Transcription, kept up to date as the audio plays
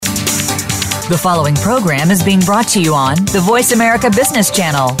The following program is being brought to you on the Voice America Business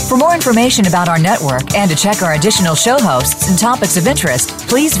Channel. For more information about our network and to check our additional show hosts and topics of interest,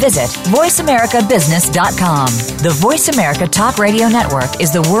 please visit voiceamericabusiness.com. The Voice America Talk Radio Network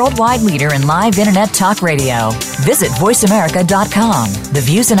is the worldwide leader in live Internet talk radio. Visit voiceamerica.com. The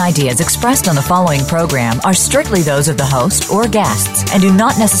views and ideas expressed on the following program are strictly those of the host or guests and do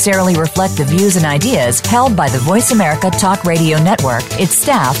not necessarily reflect the views and ideas held by the Voice America Talk Radio Network, its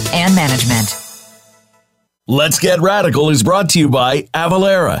staff, and management. Let's Get Radical is brought to you by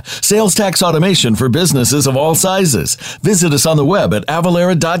Avalara, sales tax automation for businesses of all sizes. Visit us on the web at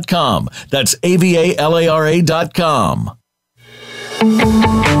avalara.com. That's avalara.com.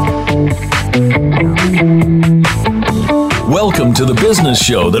 Welcome to the business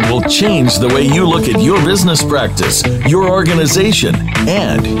show that will change the way you look at your business practice, your organization,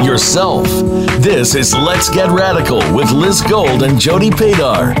 and yourself. This is Let's Get Radical with Liz Gold and Jody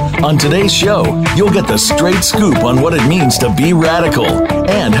Padar. On today's show, you'll get the straight scoop on what it means to be radical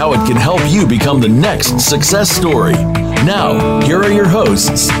and how it can help you become the next success story. Now, here are your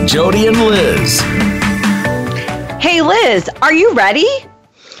hosts, Jody and Liz. Hey, Liz, are you ready?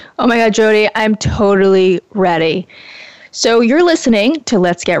 Oh my God, Jody, I'm totally ready. So you're listening to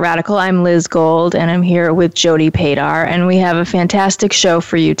Let's Get Radical. I'm Liz Gold, and I'm here with Jody Padar, and we have a fantastic show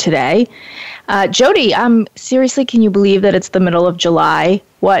for you today. Jody, seriously, can you believe that it's the middle of July?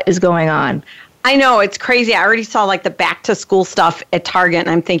 What is going on? I know, it's crazy. I already saw like the back to school stuff at Target, and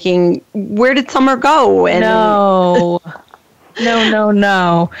I'm thinking, where did summer go? And No.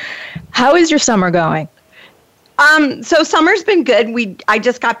 How is your summer going? So summer's been good. I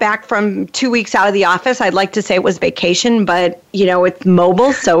just got back from 2 weeks out of the office. I'd like to say it was vacation, but it's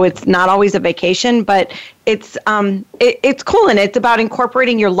mobile, so it's not always a vacation. But it's cool, and it's about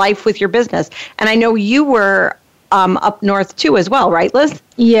incorporating your life with your business. And I know you were up north too, as well, right, Liz?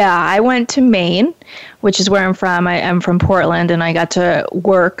 Yeah, I went to Maine, which is where I'm from. I'm from Portland, and I got to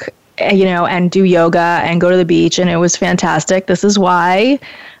work, and do yoga and go to the beach, and it was fantastic. This is why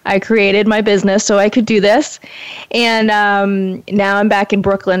I created my business, so I could do this. And now I'm back in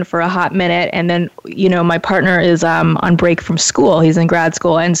Brooklyn for a hot minute. And then, my partner is on break from school. He's in grad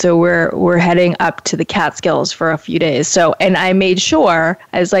school. And so we're heading up to the Catskills for a few days. So, and I made sure,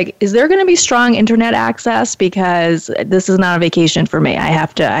 I was like, is there going to be strong internet access? Because this is not a vacation for me. I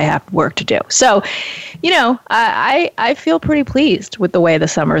have work to do. So, I feel pretty pleased with the way the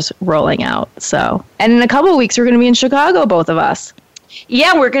summer's rolling out. So, and in a couple of weeks, we're going to be in Chicago, both of us.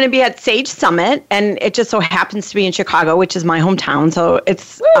 Yeah, we're going to be at Sage Summit, and it just so happens to be in Chicago, which is my hometown. So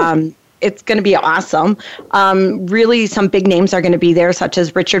it's going to be awesome. Really, some big names are going to be there, such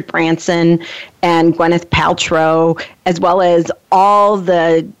as Richard Branson and Gwyneth Paltrow, as well as all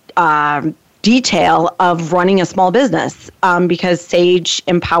the detail of running a small business, because Sage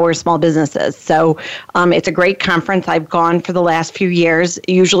empowers small businesses. So it's a great conference. I've gone for the last few years.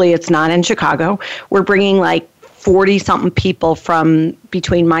 Usually it's not in Chicago. We're bringing like 40-something people from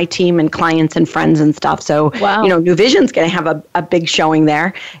between my team and clients and friends and stuff. So, wow. New Vision's going to have a big showing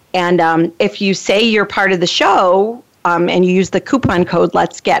there. And if you say you're part of the show and you use the coupon code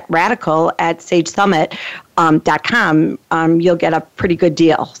Let's Get Radical at SageSummit.com, you'll get a pretty good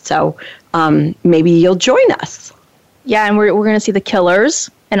deal. So maybe you'll join us. Yeah, and we're going to see the Killers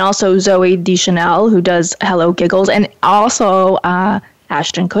and also Zoe Deschanel, who does Hello Giggles, and also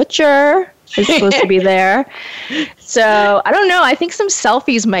Ashton Kutcher is supposed to be there. So I don't know. I think some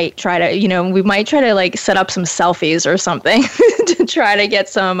selfies might try to, we might try to like set up some selfies or something to try to get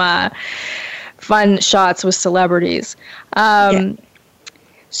some fun shots with celebrities.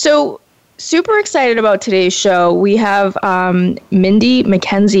 So super excited about today's show. We have Mindy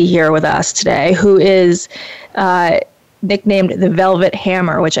McKenzie here with us today, who is nicknamed the Velvet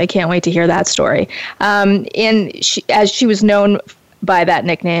Hammer, which I can't wait to hear that story. And she was known by that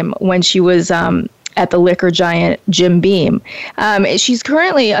nickname when she was at the liquor giant Jim Beam. She's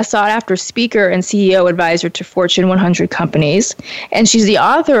currently a sought-after speaker and CEO advisor to Fortune 100 companies, and she's the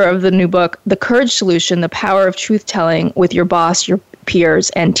author of the new book, The Courage Solution: The Power of Truth-Telling with Your Boss, Your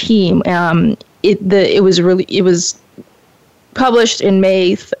Peers, and Team. It was published in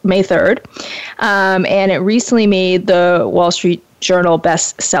May 3rd, and it recently made the Wall Street Journal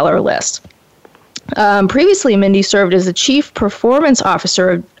bestseller list. Previously, Mindy served as the Chief Performance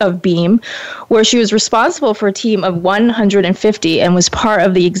Officer of Beam, where she was responsible for a team of 150 and was part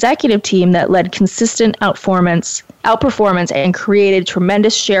of the executive team that led consistent outperformance and created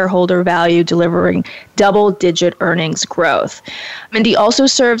tremendous shareholder value, delivering double-digit earnings growth. Mindy also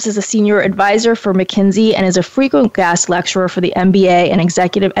serves as a senior advisor for McKinsey and is a frequent guest lecturer for the MBA and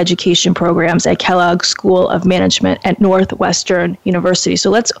executive education programs at Kellogg School of Management at Northwestern University. So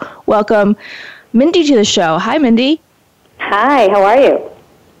let's welcome Mindy to the show. Hi, Mindy. Hi, how are you?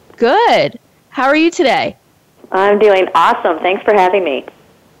 Good. How are you today? I'm doing awesome. Thanks for having me.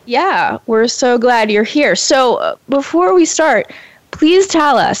 Yeah, we're so glad you're here. So before we start, please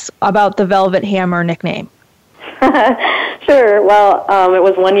tell us about the Velvet Hammer nickname. Sure. Well, it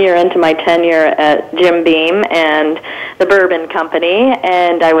was 1 year into my tenure at Jim Beam and the Bourbon Company,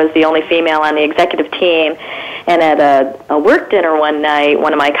 and I was the only female on the executive team. And at a work dinner one night,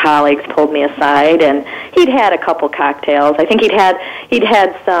 one of my colleagues pulled me aside, and he'd had a couple cocktails. I think he'd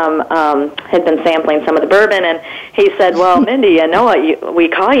had some, had been sampling some of the bourbon, and he said, "Well, Mindy, you know what we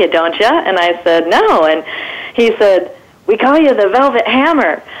call you, don't you?" And I said, "No." And he said, "We call you the Velvet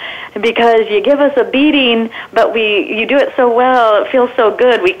Hammer, because you give us a beating, but you do it so well, it feels so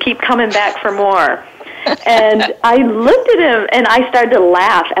good, we keep coming back for more." And I looked at him, and I started to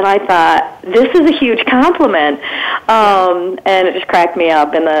laugh, and I thought, this is a huge compliment. And it just cracked me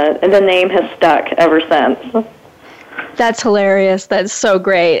up, and the name has stuck ever since. That's hilarious. That's so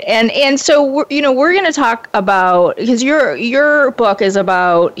great. And so we're going to talk about, because your book is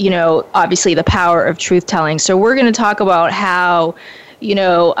about, obviously the power of truth telling. So we're going to talk about how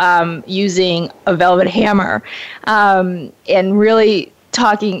using a velvet hammer and really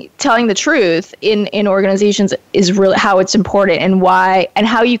telling the truth in organizations is really how it's important, and why, and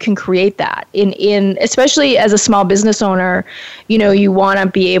how you can create that in especially as a small business owner. You want to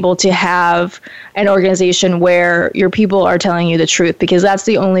be able to have an organization where your people are telling you the truth, because that's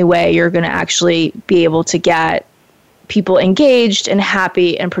the only way you're going to actually be able to get people engaged and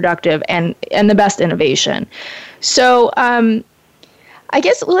happy and productive and the best innovation. So I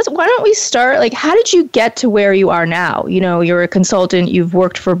guess why don't we start, like, how did you get to where you are now? You're a consultant, you've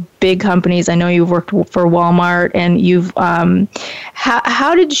worked for big companies. I know you've worked for Walmart, and you've,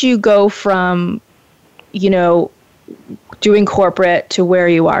 how did you go from, doing corporate to where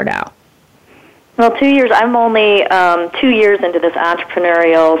you are now? Well, 2 years, I'm only 2 years into this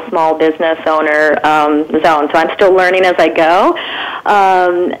entrepreneurial small business owner zone, so I'm still learning as I go.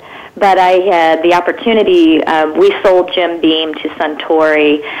 But I had the opportunity, we sold Jim Beam to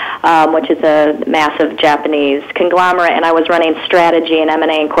Suntory, which is a massive Japanese conglomerate, and I was running strategy and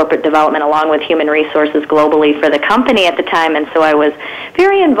M&A and corporate development along with human resources globally for the company at the time, and so I was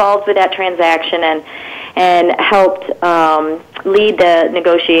very involved with that transaction and helped lead the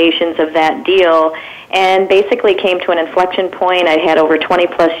negotiations of that deal, and basically came to an inflection point. I had over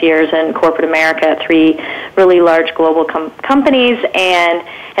 20-plus years in corporate America at 3 really large global companies, and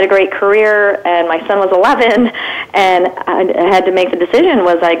had a great career, and my son was 11, and I had to make the decision,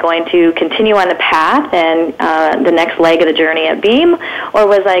 was I going to continue on the path and the next leg of the journey at Beam, or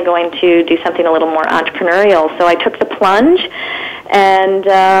was I going to do something a little more entrepreneurial? So I took the plunge, and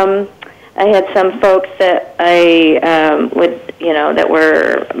I had some folks that that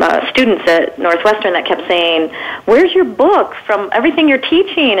were students at Northwestern that kept saying, "Where's your book from everything you're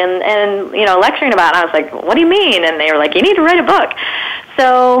teaching and lecturing about?" And I was like, "What do you mean?" And they were like, "You need to write a book."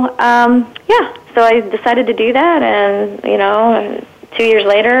 So so I decided to do that, and 2 years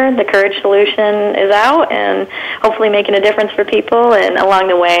later, the Courage Solution is out, and hopefully making a difference for people. And along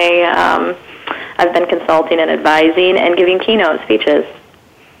the way, I've been consulting and advising and giving keynote speeches.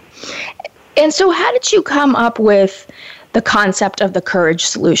 And so how did you come up with the concept of the Courage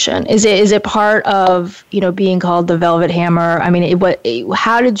Solution? Is it part of, being called the Velvet Hammer? I mean,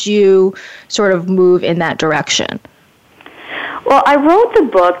 how did you sort of move in that direction? Well, I wrote the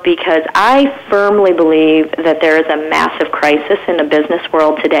book because I firmly believe that there is a massive crisis in the business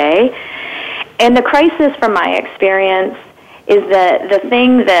world today. And the crisis, from my experience, is that the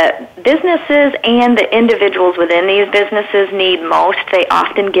thing that businesses and the individuals within these businesses need most, they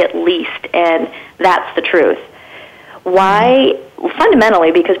often get least, and that's the truth. Why?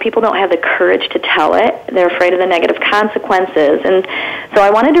 Fundamentally, because people don't have the courage to tell it. They're afraid of the negative consequences. And so I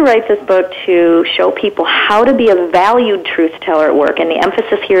wanted to write this book to show people how to be a valued truth teller at work, and the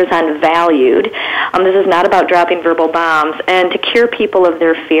emphasis here is on valued. This is not about dropping verbal bombs, and to cure people of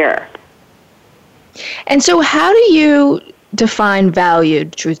their fear. And so how do you define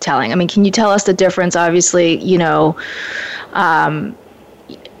valued truth telling? I mean, can you tell us the difference? Obviously,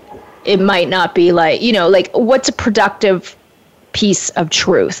 it might not be like, what's a productive piece of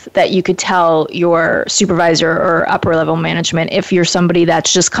truth that you could tell your supervisor or upper level management if you're somebody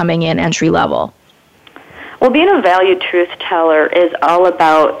that's just coming in entry level? Well, being a valued truth teller is all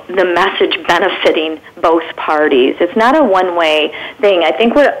about the message benefiting both parties. It's not a one-way thing. I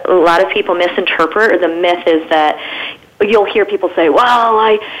think what a lot of people misinterpret, or the myth, is that you'll hear people say, well,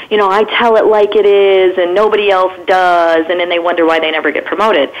 I tell it like it is and nobody else does, and then they wonder why they never get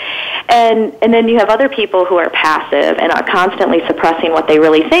promoted. And then you have other people who are passive and are constantly suppressing what they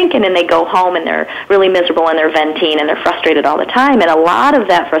really think, and then they go home and they're really miserable and they're venting and they're frustrated all the time. And a lot of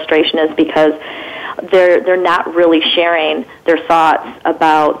that frustration is because they're not really sharing their thoughts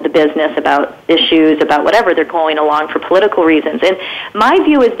about the business, about issues, about whatever. They're going along for political reasons. And my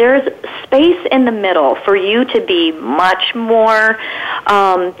view is there's space in the middle for you to be much more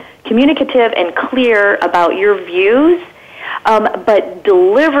communicative and clear about your views, but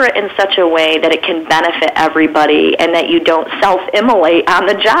deliver it in such a way that it can benefit everybody and that you don't self-immolate on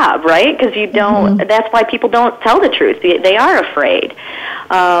the job, right? Because you don't. Mm-hmm. That's why people don't tell the truth. They are afraid.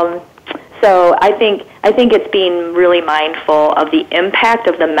 So I think it's being really mindful of the impact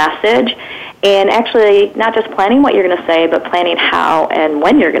of the message, and actually not just planning what you're going to say, but planning how and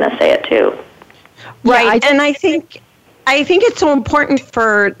when you're going to say it too. Right, and I think it's so important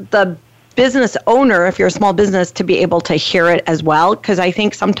for the business owner, if you're a small business, to be able to hear it as well, because I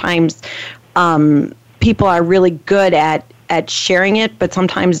think sometimes people are really good at sharing it, but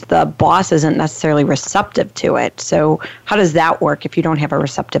sometimes the boss isn't necessarily receptive to it. So how does that work if you don't have a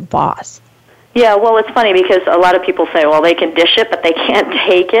receptive boss? Yeah, well, it's funny because a lot of people say, well, they can dish it, but they can't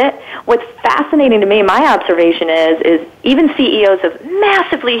take it. What's fascinating to me, my observation is even CEOs of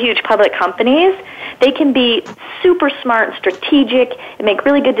massively huge public companies, they can be super smart and strategic and make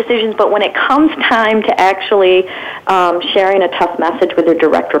really good decisions, but when it comes time to actually sharing a tough message with their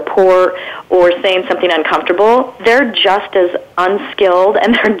direct report or saying something uncomfortable, they're just as unskilled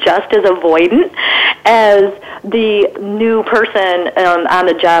and they're just as avoidant as the new person on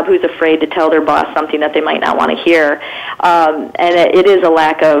the job who's afraid to tell their boss something that they might not want to hear. And it is a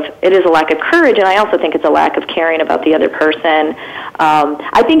lack of courage, and I also think it's a lack of caring about the other person.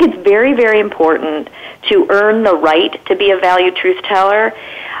 I think it's very, very important to earn the right to be a valued truth teller.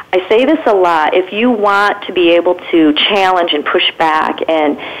 I say this a lot. If you want to be able to challenge and push back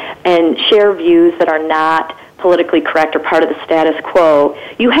and share views that are not politically correct or part of the status quo,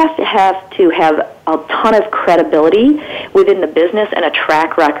 you have to have a ton of credibility within the business and a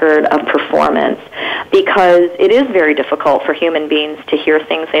track record of performance, because it is very difficult for human beings to hear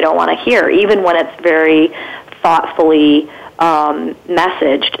things they don't want to hear, even when it's very thoughtfully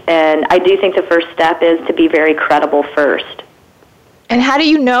messaged. And I do think the first step is to be very credible first. And how do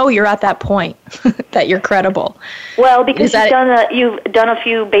you know you're at that point that you're credible? Well, because you've done a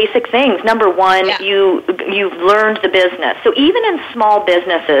few basic things. Number one, you've learned the business. So even in small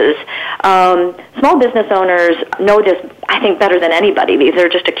businesses, small business owners know this, I think, better than anybody, because they're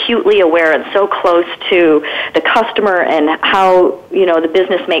just acutely aware and so close to the customer and how, the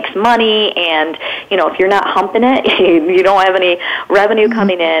business makes money. And, if you're not humping it, you don't have any revenue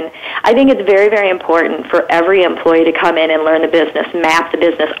coming in. I think it's very, very important for every employee to come in and learn the business, map the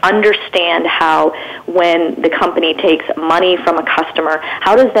business, understand how, when the company takes money from a customer,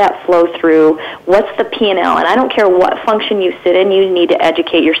 how does that flow through? What's the P&L? And I don't care what function you sit in, you need to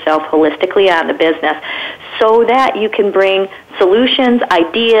educate yourself holistically on the business so that you can bring solutions,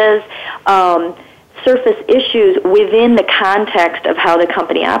 ideas, surface issues within the context of how the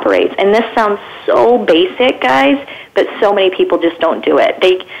company operates. And this sounds so basic, guys, but so many people just don't do it.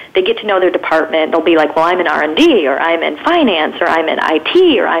 They get to know their department. They'll be like, well, I'm in R&D, or I'm in finance, or I'm in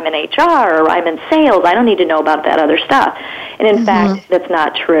IT, or I'm in HR, or I'm in sales. I don't need to know about that other stuff. And in fact, that's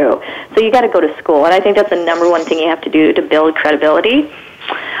not true. So you got to go to school. And I think that's the number one thing you have to do to build credibility.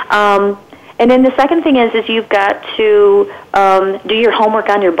 And then the second thing is you've got to do your homework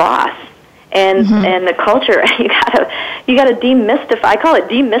on your boss. And the culture. You gotta demystify. I call it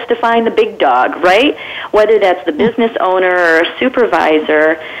demystifying the big dog, right? Whether that's the business owner or a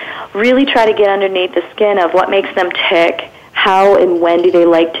supervisor, really try to get underneath the skin of what makes them tick. How and when do they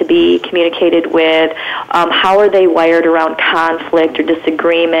like to be communicated with? How are they wired around conflict or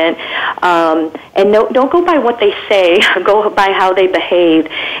disagreement? And don't go by what they say. Go by how they behave,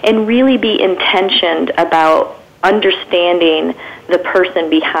 and really be intentioned about understanding the person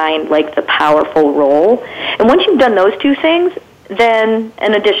behind, the powerful role. And once you've done those two things, then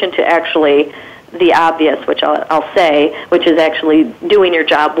in addition to actually the obvious, which I'll say, which is actually doing your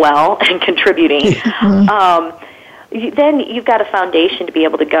job well and contributing, then you've got a foundation to be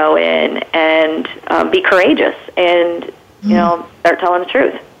able to go in and be courageous and, start telling the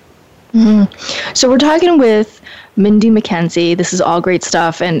truth. So we're talking with Mindy McKenzie. This is all great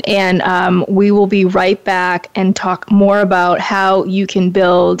stuff. And we will be right back and talk more about how you can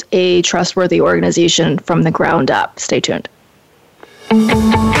build a trustworthy organization from the ground up. Stay tuned.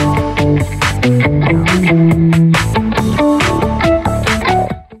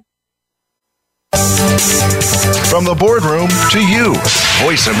 From the boardroom to you,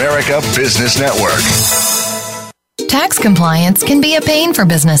 Voice America Business Network. Tax compliance can be a pain for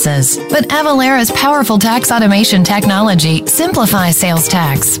businesses, but Avalara's powerful tax automation technology simplifies sales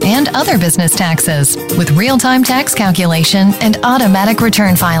tax and other business taxes with real-time tax calculation and automatic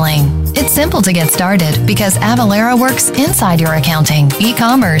return filing. It's simple to get started because Avalara works inside your accounting,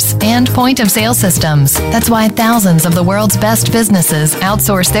 e-commerce, and point-of-sale systems. That's why thousands of the world's best businesses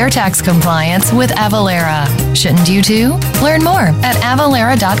outsource their tax compliance with Avalara. Shouldn't you too? Learn more at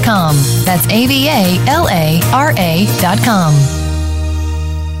avalara.com. That's AVALARA.com.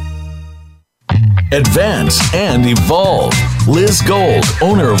 Advance and evolve. Liz Gold,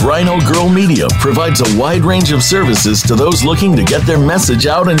 owner of Rhino Girl Media, provides a wide range of services to those looking to get their message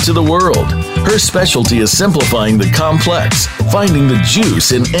out into the world. Her specialty is simplifying the complex, finding the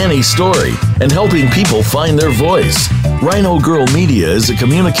juice in any story, and helping people find their voice. Rhino Girl Media is a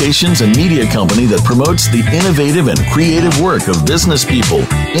communications and media company that promotes the innovative and creative work of business people,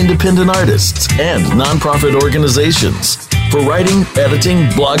 independent artists, and nonprofit organizations. For writing, editing,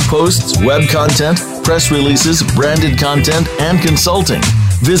 blog posts, web content, press releases, branded content, and consulting,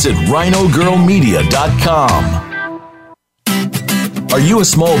 visit rhinogirlmedia.com. Are you a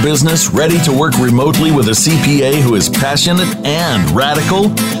small business ready to work remotely with a CPA who is passionate and radical?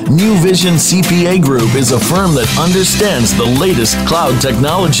 New Vision CPA Group is a firm that understands the latest cloud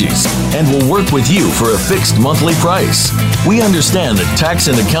technologies and will work with you for a fixed monthly price. We understand that tax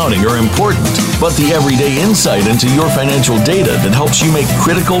and accounting are important, but the everyday insight into your financial data that helps you make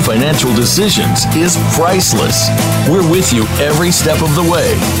critical financial decisions is priceless. We're with you every step of the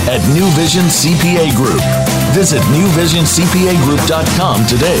way at New Vision CPA Group. Visit newvisioncpagroup.com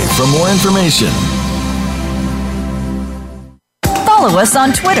today for more information. Follow us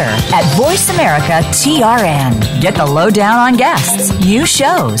on Twitter at VoiceAmericaTRN. Get the lowdown on guests, new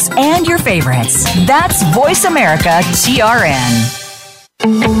shows, and your favorites. That's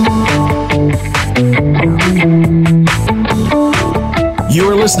VoiceAmericaTRN. You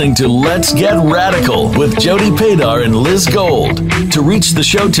are listening to Let's Get Radical with Jody Padar and Liz Gold. To reach the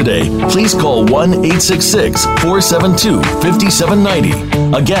show today, please call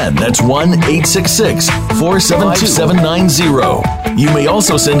 1-866-472-5790. Again, that's 1-866-472-5790. You may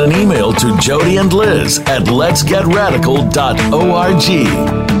also send an email to Jody and Liz at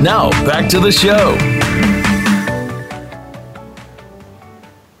letsgetradical.org. Now, back to the show.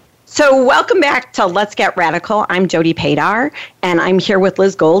 So welcome back to Let's Get Radical. I'm Jody Padar, and I'm here with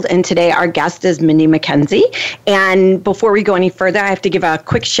Liz Gold, and today our guest is Mindy McKenzie. And before we go any further, I have to give a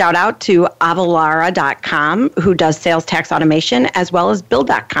quick shout out to Avalara.com, who does sales tax automation, as well as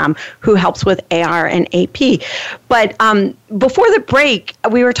Bill.com, who helps with AR and AP. But before the break,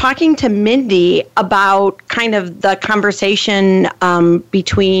 we were talking to Mindy about kind of the conversation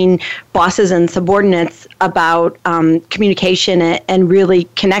between bosses and subordinates about communication and really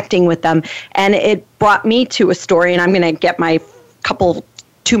connecting with them. And it brought me to a story, and I'm going to get my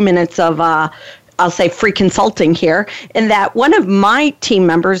 2 minutes of I'll say free consulting here, in that one of my team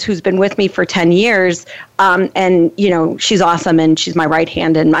members who's been with me for 10 years, and you know, she's awesome and she's my right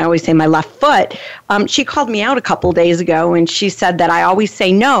hand and I always say my left foot, she called me out a couple days ago and she said that I always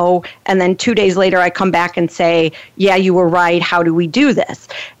say no, and then 2 days later I come back and say, yeah, you were right, how do we do this?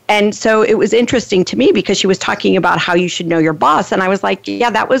 And so it was interesting to me because she was talking about how you should know your boss. And I was like, yeah,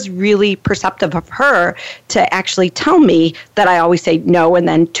 that was really perceptive of her to actually tell me that I always say no. And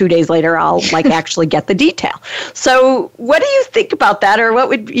then 2 days later, I'll like actually get the detail. So what do you think about that? Or what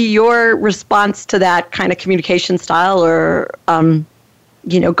would be your response to that kind of communication style? Or,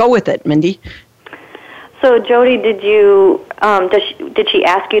 go with it, Mindy. So Jody, did you did she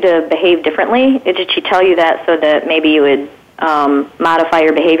ask you to behave differently? Did she tell you that so that maybe you would modify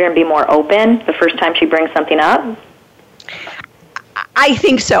your behavior and be more open the first time she brings something up? I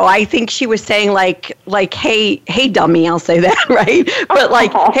think so. I think she was saying like, hey, dummy, I'll say that, right? But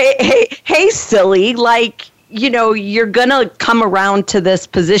like, hey, silly, like, you know, you're gonna come around to this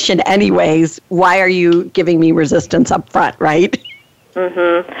position anyways. Why are you giving me resistance up front, right?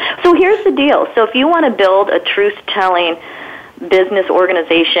 Mm-hmm. So here's the deal. So if you want to build a truth-telling business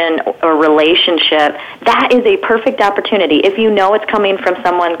organization or relationship, that is a perfect opportunity. If you know it's coming from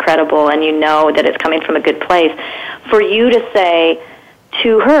someone credible and you know that it's coming from a good place, for you to say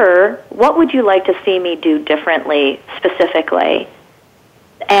to her, what would you like to see me do differently, specifically?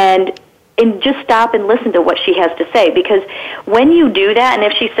 And and just stop and listen to what she has to say. Because when you do that, and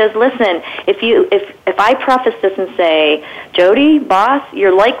if she says, listen, if I preface this and say, Jody, boss,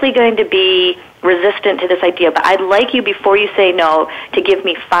 you're likely going to be resistant to this idea, but I'd like you, before you say no, to give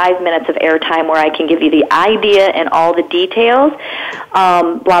me 5 minutes of airtime where I can give you the idea and all the details,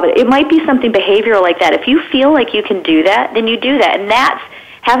 blah, blah. It might be something behavioral like that. If you feel like you can do that, then you do that. And that's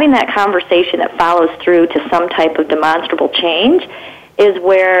having that conversation that follows through to some type of demonstrable change is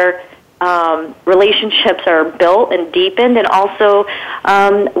where relationships are built and deepened, and also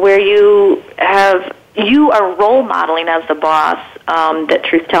where you are role modeling as the boss that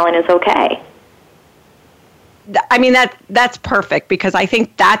truth-telling is okay. I mean, that's perfect, because I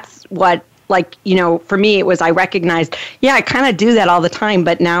think that's what, like, you know, for me, it was, I recognized, yeah, I kind of do that all the time,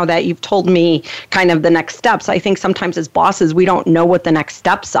 but now that you've told me kind of the next steps, I think sometimes as bosses, we don't know what the next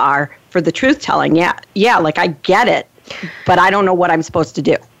steps are for the truth-telling. Yeah, like, I get it, but I don't know what I'm supposed to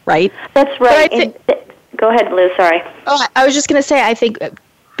do, right? That's right. Go ahead, Liz, sorry. Oh, I was just going to say, I think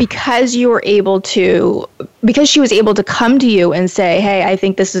because she was able to come to you and say, hey, I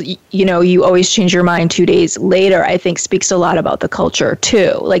think this is, you know, you always change your mind 2 days later, I think speaks a lot about the culture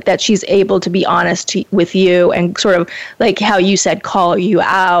too. Like that she's able to be honest with you and sort of like how you said, call you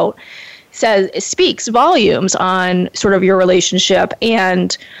out, speaks volumes on sort of your relationship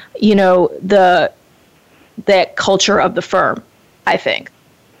and, you know, that culture of the firm, I think.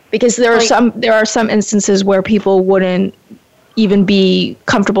 Because there are some instances where people wouldn't even be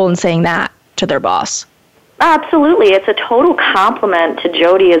comfortable in saying that to their boss. Absolutely. It's a total compliment to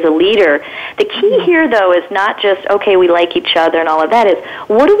Jody as a leader. The key here, though, is not just, okay, we like each other and all of that. Is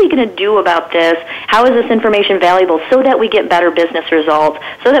what are we going to do about this? How is this information valuable so that we get better business results,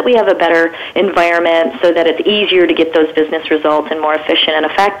 so that we have a better environment, so that it's easier to get those business results and more efficient and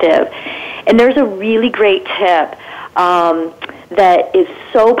effective? And there's a really great tip that is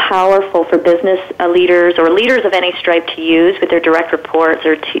so powerful for business leaders or leaders of any stripe to use with their direct reports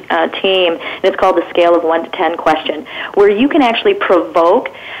or team, and it's called the scale of 1 to 10 question, where you can actually provoke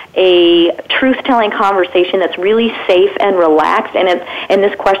a truth-telling conversation that's really safe and relaxed, and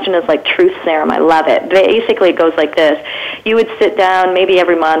this question is like truth serum. I love it. Basically, it goes like this. You would sit down maybe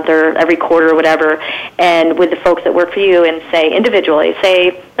every month or every quarter or whatever, and with the folks that work for you and say, individually,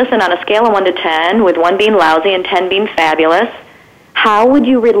 listen, on a scale of 1 to 10, with 1 being lousy and 10 being fabulous, how would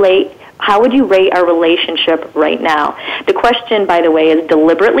you rate our relationship right now? The question, by the way, is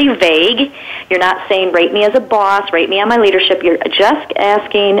deliberately vague. You're not saying rate me as a boss, rate me on my leadership. You're just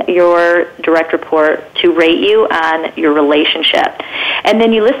asking your direct report to rate you on your relationship. And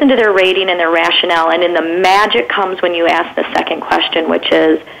then you listen to their rating and their rationale, and then the magic comes when you ask the second question, which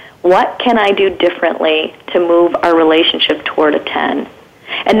is, what can I do differently to move our relationship toward a 10?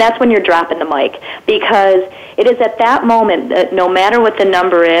 And that's when you're dropping the mic, because it is at that moment that no matter what the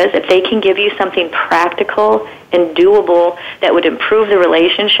number is, if they can give you something practical and doable that would improve the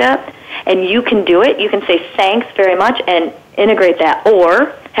relationship, and you can do it, you can say thanks very much and integrate that,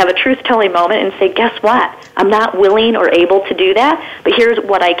 or have a truth-telling moment and say, guess what? I'm not willing or able to do that, but here's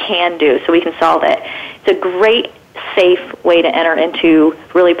what I can do so we can solve it. It's a great, safe way to enter into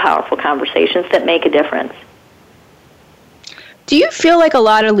really powerful conversations that make a difference. Do you feel like a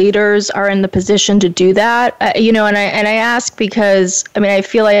lot of leaders are in the position to do that? And I ask because, I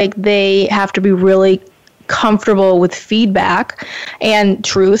feel like they have to be really comfortable with feedback and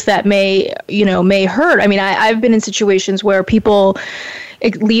truth that may hurt. I've been in situations where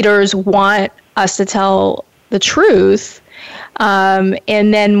leaders want us to tell the truth. And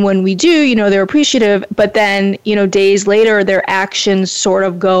then when we do, they're appreciative, but then, days later, their actions sort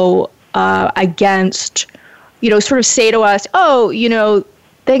of go against, sort of say to us,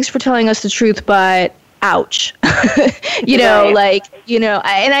 thanks for telling us the truth, but ouch, right.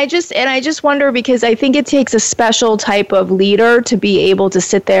 And I just wonder, because I think it takes a special type of leader to be able to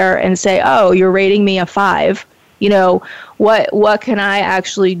sit there and say, oh, you're rating me a 5. What can I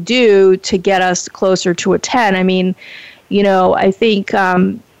actually do to get us closer to a 10? I think,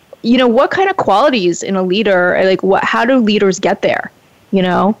 what kind of qualities in a leader, how do leaders get there,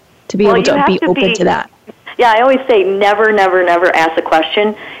 to be able to be open to that? Yeah, I always say never, never, never ask a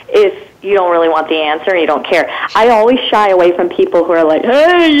question if you don't really want the answer and you don't care. I always shy away from people who are like,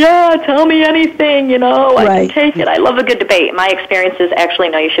 hey, yeah, tell me anything, I can take it. I love a good debate. My experience is actually,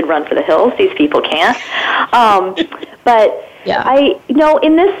 no, you should run for the hills. These people can't. But yeah.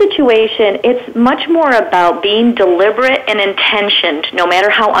 In this situation, it's much more about being deliberate and intentioned, no matter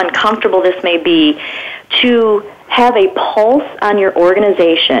how uncomfortable this may be, to have a pulse on your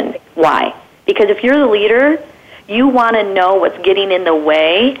organization. Why? Because if you're the leader, you want to know what's getting in the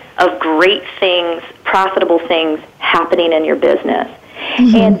way of great things, profitable things happening in your business.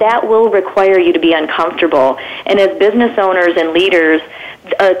 And that will require you to be uncomfortable. And as business owners and leaders,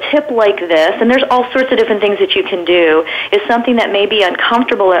 a tip like this, and there's all sorts of different things that you can do, is something that may be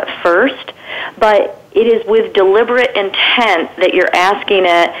uncomfortable at first, but it is with deliberate intent that you're asking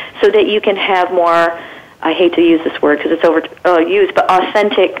it so that you can have more, I hate to use this word because it's overused, but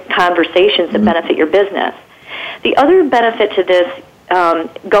authentic conversations that benefit your business. The other benefit to this,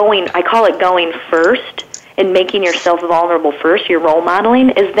 I call it going first, and making yourself vulnerable first, your role modeling,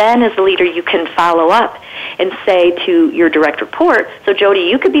 is then as a leader you can follow up and say to your direct report, so Jody,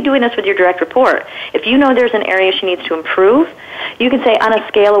 you could be doing this with your direct report. If you know there's an area she needs to improve, you can say on a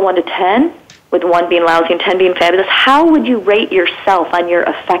scale of 1 to 10, with 1 being lousy and 10 being fabulous, how would you rate yourself on your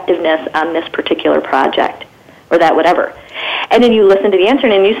effectiveness on this particular project or that whatever? And then you listen to the answer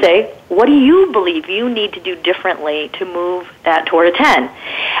and you say, what do you believe you need to do differently to move that toward a 10?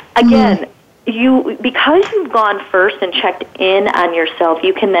 Again, because you've gone first and checked in on yourself,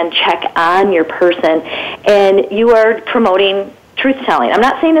 you can then check on your person, and you are promoting truth-telling. I'm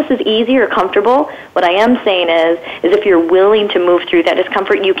not saying this is easy or comfortable. What I am saying is if you're willing to move through that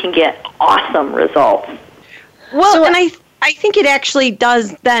discomfort, you can get awesome results. Well, and I think it actually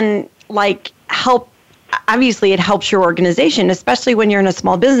does then, help. Obviously, it helps your organization, especially when you're in a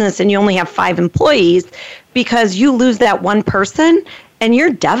small business and you only have 5 employees, because you lose that one person and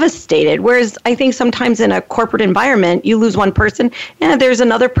you're devastated. Whereas I think sometimes in a corporate environment, you lose one person and there's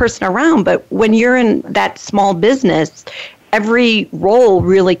another person around. But when you're in that small business, every role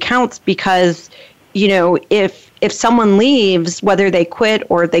really counts, because, if someone leaves, whether they quit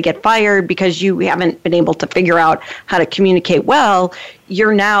or they get fired because you haven't been able to figure out how to communicate well,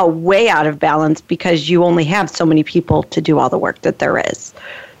 you're now way out of balance because you only have so many people to do all the work that there is.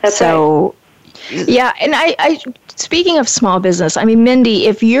 That's right. Yeah, and I speaking of small business, Mindy,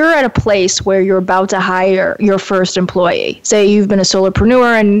 if you're at a place where you're about to hire your first employee, say you've been a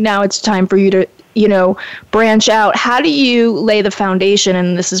solopreneur and now it's time for you to, branch out, how do you lay the foundation?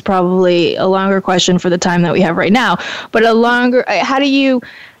 And this is probably a longer question for the time that we have right now, but how do you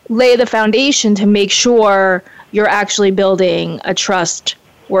lay the foundation to make sure you're actually building a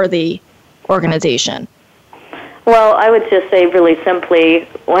trustworthy organization? Well, I would just say really simply,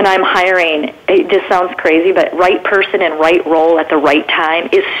 when I'm hiring, it just sounds crazy, but right person and right role at the right time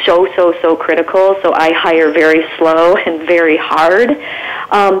is so critical. So I hire very slow and very hard,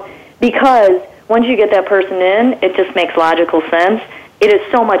 because once you get that person in, it just makes logical sense. It is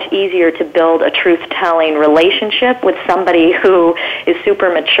so much easier to build a truth-telling relationship with somebody who is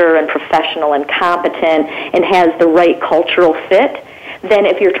super mature and professional and competent and has the right cultural fit than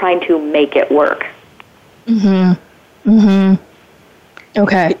if you're trying to make it work.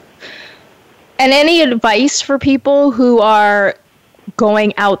 Okay. And any advice for people who are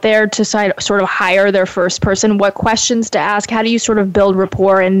going out there to sort of hire their first person? What questions to ask? How do you sort of build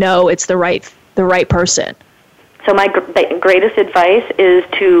rapport and know it's the right person? So my greatest advice is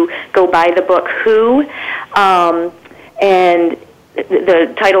to go buy the book Who, and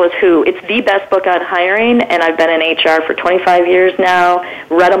the title is Who. It's the best book on hiring, and I've been in HR for 25 years now,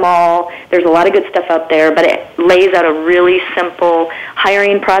 read them all. There's a lot of good stuff out there, but it lays out a really simple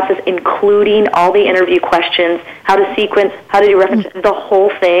hiring process, including all the interview questions, how to sequence, how to do references, the whole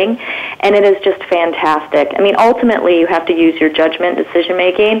thing, and it is just fantastic. Ultimately, you have to use your judgment,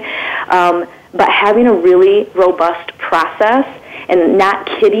 decision-making, but having a really robust process and not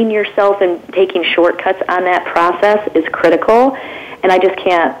kidding yourself and taking shortcuts on that process is critical. And I just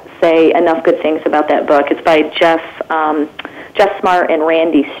can't say enough good things about that book. It's by Jeff Smart and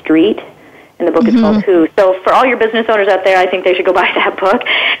Randy Street, and the book is called Who. So for all your business owners out there, I think they should go buy that book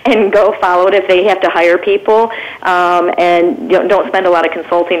and go follow it if they have to hire people, and don't spend a lot of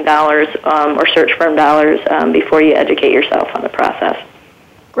consulting dollars or search firm dollars before you educate yourself on the process.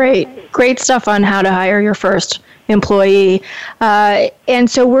 Great stuff on how to hire your first employee. And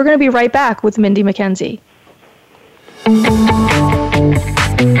so we're going to be right back with Mindy McKenzie.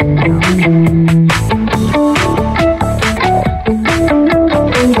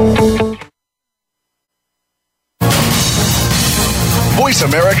 Voice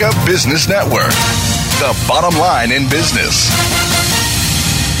America Business Network, the bottom line in business.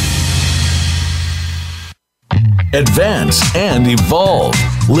 Advance and evolve.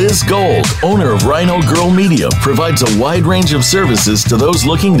 Liz Gold, owner of Rhino Girl Media, provides a wide range of services to those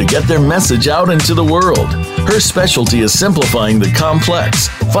looking to get their message out into the world. Her specialty is simplifying the complex,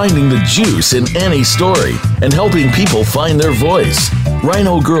 finding the juice in any story, and helping people find their voice.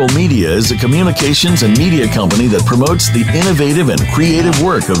 Rhino Girl Media is a communications and media company that promotes the innovative and creative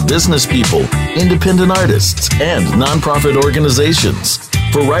work of business people, independent artists, and nonprofit organizations.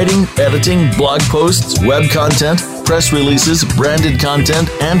 For writing, editing, blog posts, web content, press releases, branded content,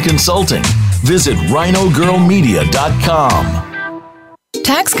 and consulting. Visit rhinogirlmedia.com.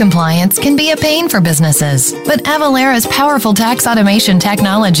 Tax compliance can be a pain for businesses, but Avalara's powerful tax automation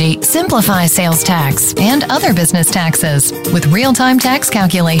technology simplifies sales tax and other business taxes with real-time tax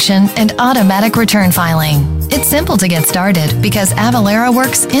calculation and automatic return filing. It's simple to get started because Avalara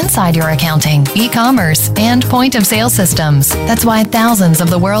works inside your accounting, e-commerce, and point-of-sale systems. That's why thousands of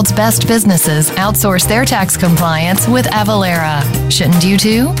the world's best businesses outsource their tax compliance with Avalara. Shouldn't you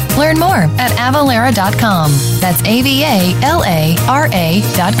too? Learn more at avalara.com. That's AVALARA.com.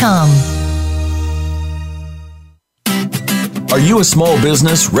 Are you a small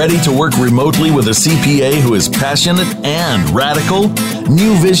business ready to work remotely with a CPA who is passionate and radical?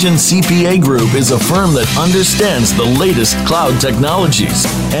 New Vision CPA Group is a firm that understands the latest cloud technologies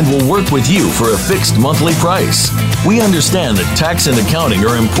and will work with you for a fixed monthly price. We understand that tax and accounting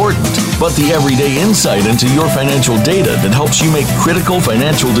are important, but the everyday insight into your financial data that helps you make critical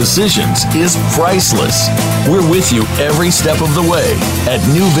financial decisions is priceless. We're with you every step of the way at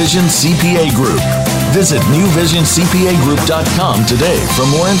New Vision CPA Group. Visit newvisioncpagroup.com today for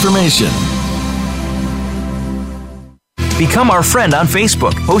more information. Become our friend on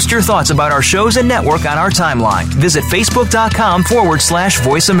Facebook. Post your thoughts about our shows and network on our timeline. Visit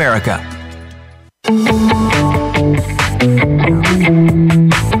facebook.com/Voice America.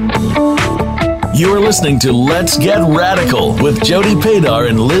 You are listening to Let's Get Radical with Jody Padar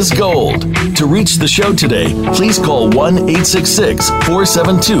and Liz Gold. To reach the show today, please call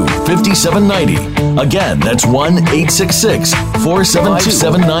 1-866-472-5790. Again, that's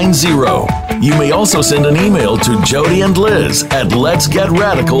 1-866-472-5790. You may also send an email to Jody and Liz at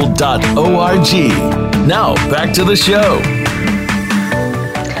letsgetradical.org. Now, back to the show.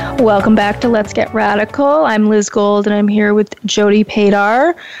 Welcome back to Let's Get Radical. I'm Liz Gold, and I'm here with Jody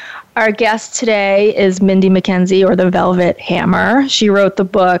Padar. Our guest today is Mindy McKenzie, or the Velvet Hammer. She wrote the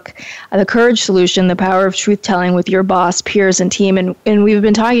book, The Courage Solution, The Power of Truth-Telling with Your Boss, Peers, and Team. And we've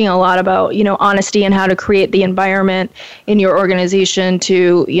been talking a lot about, honesty and how to create the environment in your organization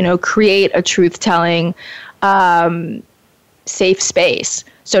to, create a truth-telling, safe space,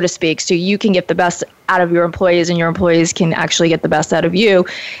 so to speak, so you can get the best out of your employees and your employees can actually get the best out of you.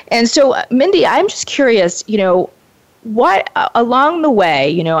 And so, Mindy, I'm just curious, what along the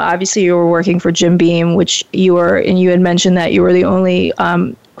way, obviously you were working for Jim Beam, which you had mentioned that you were the only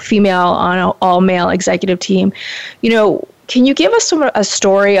female on an all-male executive team. Can you give us a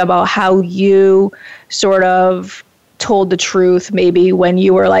story about how you sort of told the truth, maybe when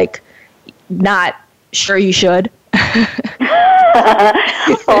you were not sure you should?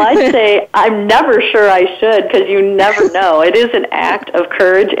 Well, I'd say I'm never sure I should, because you never know. It is an act of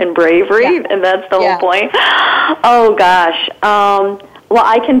courage and bravery, and that's the whole point. Oh, gosh. Well,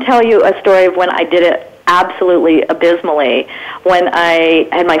 I can tell you a story of when I did it absolutely abysmally. When I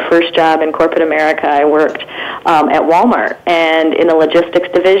had my first job in corporate America, I worked at Walmart and in the logistics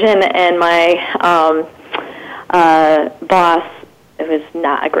division, and my boss, it was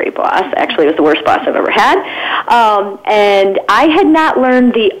not a great boss. Actually, it was the worst boss I've ever had. And I had not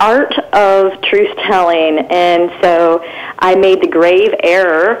learned the art of truth-telling, and so I made the grave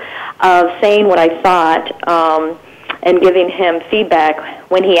error of saying what I thought and giving him feedback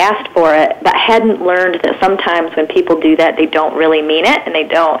when he asked for it, but hadn't learned that sometimes when people do that, they don't really mean it, and they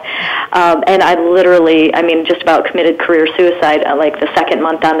don't. And I literally, just about committed career suicide the second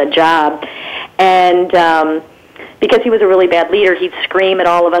month on the job. And because he was a really bad leader, he'd scream at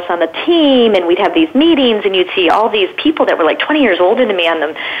all of us on the team, and we'd have these meetings, and you'd see all these people that were 20 years older than me on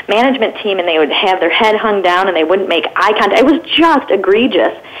the management team, and they would have their head hung down, and they wouldn't make eye contact. It was just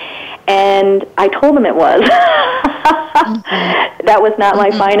egregious. And I told him it was. That was not my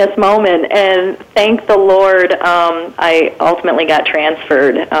finest moment. And thank the Lord, I ultimately got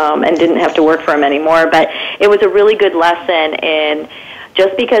transferred and didn't have to work for him anymore. But it was a really good lesson in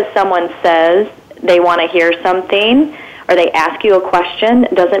just because someone says they want to hear something or they ask you a question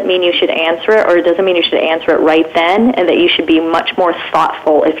doesn't mean you should answer it, or it doesn't mean you should answer it right then, and that you should be much more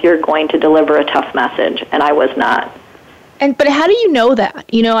thoughtful if you're going to deliver a tough message. And I was not. But how do you know that?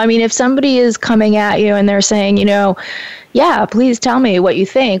 If somebody is coming at you and they're saying, yeah, please tell me what you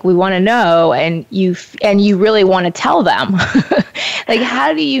think. We want to know, and you really want to tell them.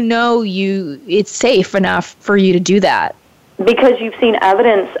 How do you know it's safe enough for you to do that? Because you've seen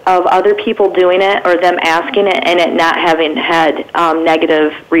evidence of other people doing it or them asking it and it not having had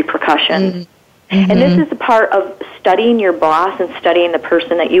negative repercussions. And this is the part of studying your boss and studying the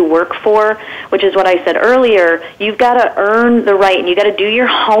person that you work for, which is what I said earlier. You've got to earn the right, and you've got to do your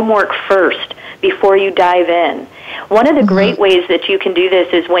homework first before you dive in. One of the great ways that you can do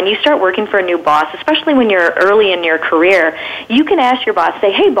this is when you start working for a new boss, especially when you're early in your career, you can ask your boss,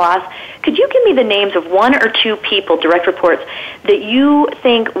 say, hey, boss, could you give me the names of 1 or 2 people, direct reports, that you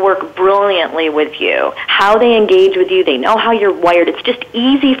think work brilliantly with you, how they engage with you, they know how you're wired. It's just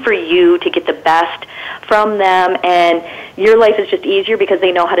easy for you to get the best from them, and your life is just easier because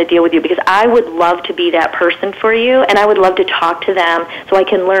they know how to deal with you. Because I would love to be that person for you, and I would love to talk to them so I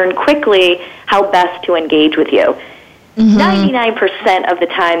can learn quickly how best to engage with you. 99% of the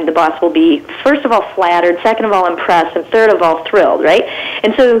time, the boss will be, first of all, flattered, second of all, impressed, and third of all, thrilled, right?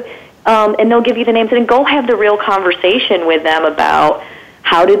 And so, and they'll give you the names, and then go have the real conversation with them about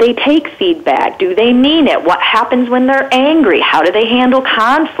how do they take feedback? Do they mean it? What happens when they're angry? How do they handle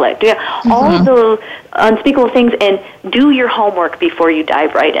conflict? All of those unspeakable things, and do your homework before you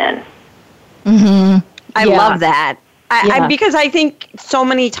dive right in. I love that. Because I think so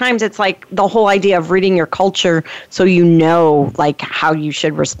many times it's like the whole idea of reading your culture so you know like how you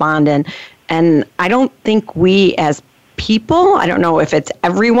should respond. And I don't think we as people, I don't know if it's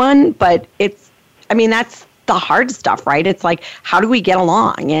everyone, but that's the hard stuff, right? It's like, how do we get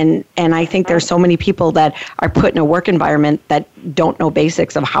along? And I think there's so many people that are put in a work environment that don't know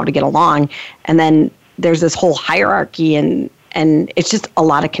basics of how to get along. And then there's this whole hierarchy and it's just a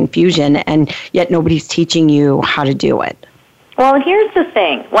lot of confusion, and yet nobody's teaching you how to do it. Well, here's the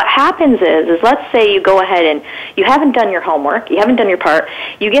thing. What happens is let's say you go ahead and you haven't done your homework, you haven't done your part,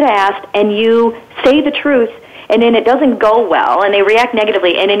 you get asked and you say the truth, and then it doesn't go well, and they react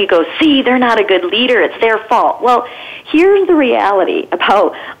negatively, and then you go, see, they're not a good leader, it's their fault. Well, here's the reality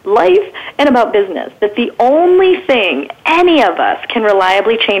about life and about business, that the only thing any of us can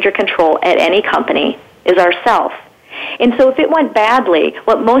reliably change or control at any company is ourselves. And so if it went badly,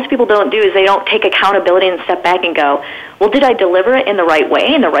 what most people don't do is they don't take accountability and step back and go, well, did I deliver it in the right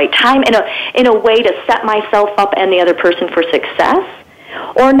way, in the right time, in a way to set myself up and the other person for success,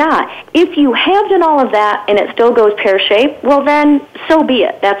 or not? If you have done all of that and it still goes pear-shaped, well, then so be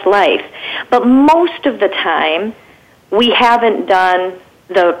it. That's life. But most of the time, we haven't done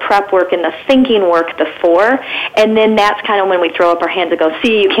the prep work and the thinking work before, and then that's kind of when we throw up our hands and go,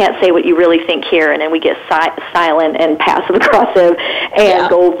 see, you can't say what you really think here, and then we get silent and passive-aggressive and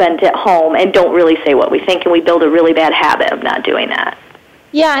go vent at home and don't really say what we think, and we build a really bad habit of not doing that.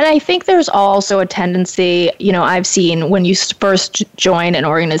 Yeah, and I think there's also a tendency, I've seen when you first join an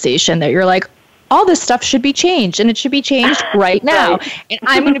organization that you're like, all this stuff should be changed, and it should be changed right now. Right. And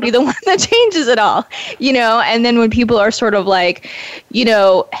I'm going to be the one that changes it all, And then when people are sort of like,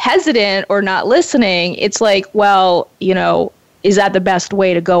 hesitant or not listening, it's like, well, is that the best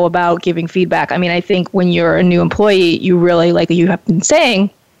way to go about giving feedback? I mean, I think when you're a new employee, you really, like you have been saying,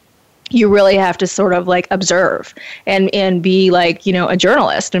 you really have to sort of like observe and be like, a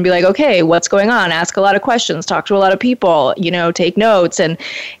journalist and be like, okay, what's going on? Ask a lot of questions, talk to a lot of people, take notes. And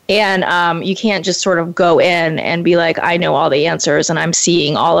you can't just sort of go in and be like, I know all the answers and I'm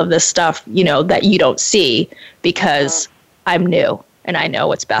seeing all of this stuff, that you don't see because I'm new and I know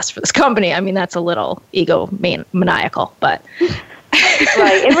what's best for this company. I mean, that's a little maniacal, but.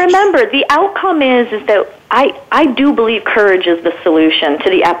 Right. And remember, the outcome is that I do believe courage is the solution to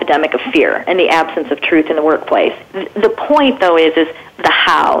the epidemic of fear and the absence of truth in the workplace. The point, though, is the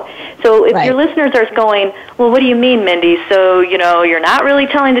how. So if your listeners are going, well, what do you mean, Mindy? So, you're not really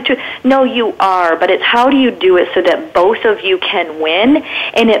telling the truth. No, you are, but it's how do you do it so that both of you can win,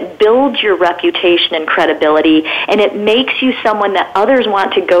 and it builds your reputation and credibility, and it makes you someone that others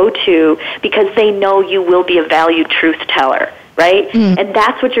want to go to because they know you will be a valued truth teller. Right? And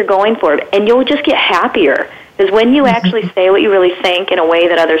that's what you're going for. And you'll just get happier. Because when you actually say what you really think in a way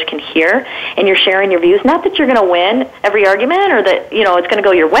that others can hear, and you're sharing your views, not that you're going to win every argument or that, it's going to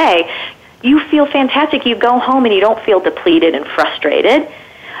go your way, you feel fantastic. You go home and you don't feel depleted and frustrated,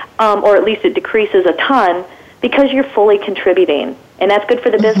 or at least it decreases a ton because you're fully contributing. And that's good for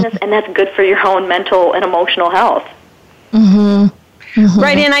the business, and that's good for your own mental and emotional health.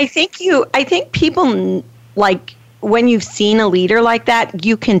 Right. And I think people like, when you've seen a leader like that,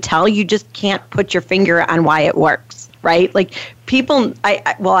 you can tell, you just can't put your finger on why it works, right? Like people,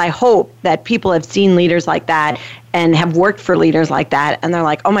 I hope that people have seen leaders like that and have worked for leaders like that. And they're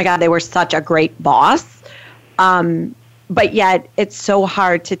like, oh my God, they were such a great boss. But yet it's so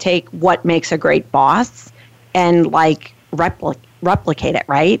hard to take what makes a great boss and like replicate it,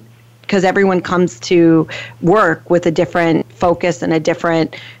 right? Because everyone comes to work with a different focus and a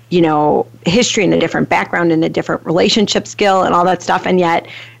different history and a different background and a different relationship skill and all that stuff. And yet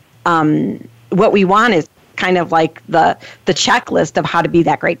what we want is kind of like the checklist of how to be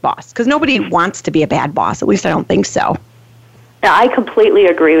that great boss, because nobody wants to be a bad boss. At least I don't think so. Now, I completely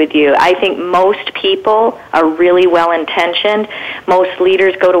agree with you. I think most people are really well-intentioned. Most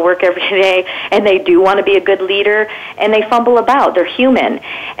leaders go to work every day, and they do want to be a good leader, and they fumble about. They're human.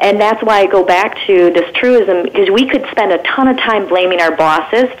 And that's why I go back to this truism, because we could spend a ton of time blaming our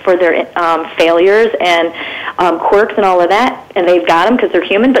bosses for their failures and quirks and all of that, and they've got them because they're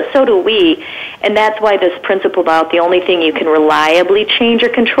human, but so do we. And that's why this principle about the only thing you can reliably change or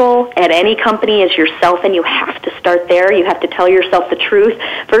control at any company is yourself, and you have to start there. You have to tell yourself the truth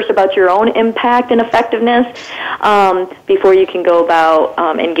first about your own impact and effectiveness before you can go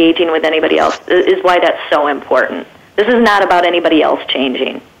about engaging with anybody else, is why that's so important. This is not about anybody else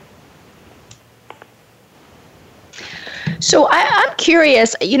changing. So I'm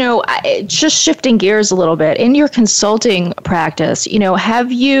curious, just shifting gears a little bit, in your consulting practice,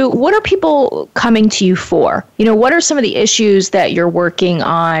 what are people coming to you for? What are some of the issues that you're working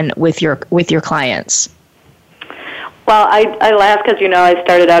on with your clients? Well, I laugh because, I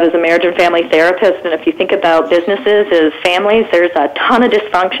started out as a marriage and family therapist, and if you think about businesses as families, there's a ton of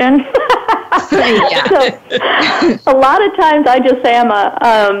dysfunction. Yeah. So, a lot of times I just say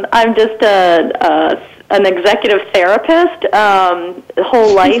I'm just an executive therapist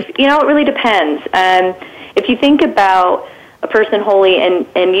whole life. It really depends. If you think about a person wholly,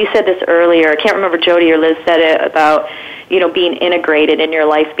 and you said this earlier, I can't remember, Jody or Liz said it about, being integrated in your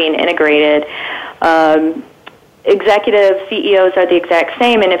life, being integrated. Executive CEOs are the exact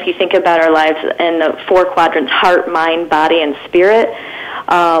same, and if you think about our lives in the 4 quadrants, heart, mind, body, and spirit,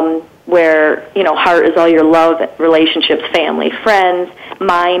 where, heart is all your love, relationships, family, friends.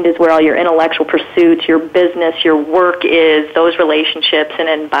 Mind is where all your intellectual pursuits, your business, your work is, those relationships, and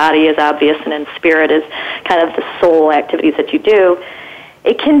then body is obvious, and then spirit is kind of the soul activities that you do.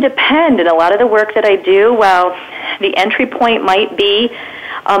 It can depend, and a lot of the work that I do, well, the entry point might be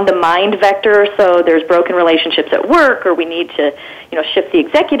the mind vector, so there's broken relationships at work, or we need to, shift the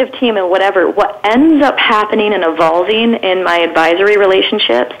executive team and whatever. What ends up happening and evolving in my advisory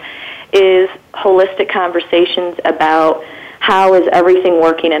relationships is holistic conversations about how is everything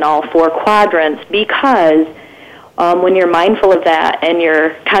working in all 4 quadrants, because when you're mindful of that and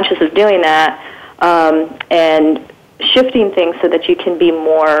you're conscious of doing that and shifting things so that you can be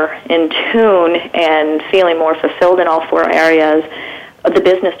more in tune and feeling more fulfilled in all 4 areas, the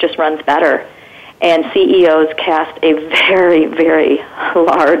business just runs better. And CEOs cast a very, very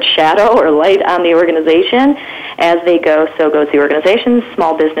large shadow or light on the organization. As they go, so goes the organization.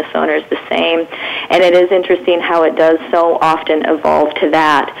 Small business owners the same. And it is interesting how it does so often evolve to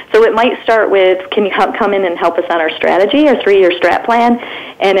that. So it might start with, can you come in and help us on our strategy, our 3-year strat plan?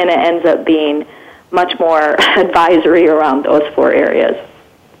 And then it ends up being much more advisory around those 4 areas.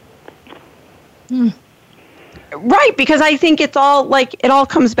 Right, because I think it's all it all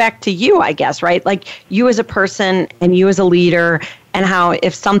comes back to you, I guess, right? Like you as a person and you as a leader, and how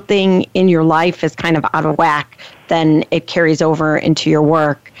if something in your life is kind of out of whack, then it carries over into your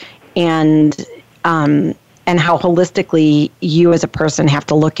work, and how holistically you as a person have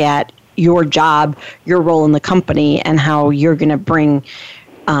to look at your job, your role in the company, and how you're going to bring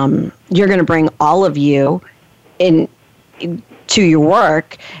all of you in to your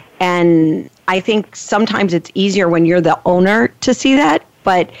work. And I think sometimes it's easier when you're the owner to see that,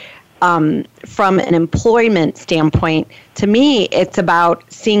 but from an employment standpoint, to me, it's about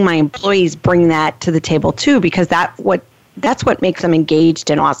seeing my employees bring that to the table too, because that's what makes them engaged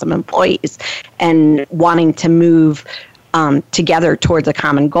and awesome employees and wanting to move together towards a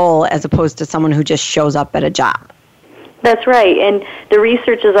common goal, as opposed to someone who just shows up at a job. That's right, and the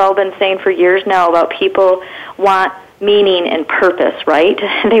research has all been saying for years now about people want meaning and purpose, right?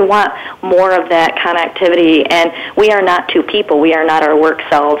 They want more of that connectivity, and we are not 2 people. We are not our work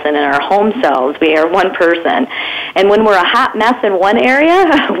selves and in our home selves. We are one person. And when we're a hot mess in one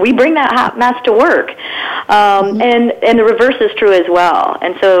area, we bring that hot mess to work. And the reverse is true as well.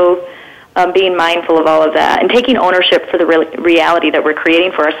 And so being mindful of all of that and taking ownership for the reality that we're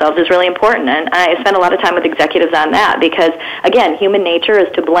creating for ourselves is really important. And I spend a lot of time with executives on that because, again, human nature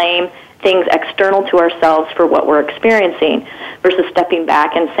is to blame things external to ourselves for what we're experiencing versus stepping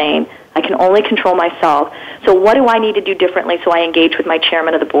back and saying, I can only control myself. So what do I need to do differently so I engage with my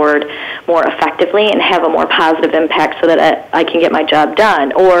chairman of the board more effectively and have a more positive impact so that I can get my job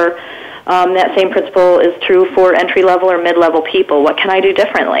done? Or that same principle is true for entry-level or mid-level people. What can I do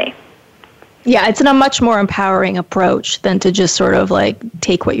differently? Yeah, it's a much more empowering approach than to just sort of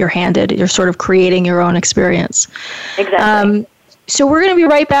take what you're handed. You're sort of creating your own experience. Exactly. So we're going to be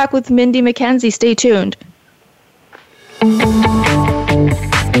right back with Mindy McKenzie. Stay tuned.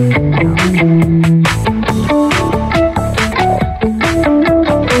 When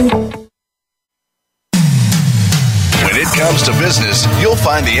it comes to business, you'll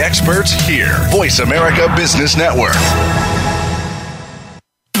find the experts here. Voice America Business Network.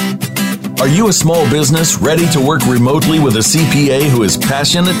 Are you a small business ready to work remotely with a CPA who is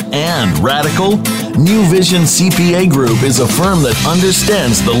passionate and radical? New Vision CPA Group is a firm that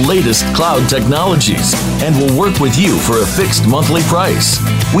understands the latest cloud technologies and will work with you for a fixed monthly price.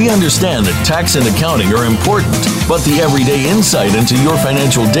 We understand that tax and accounting are important, but the everyday insight into your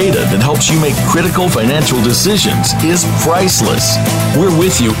financial data that helps you make critical financial decisions is priceless. We're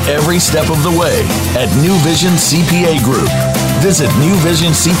with you every step of the way at New Vision CPA Group. Visit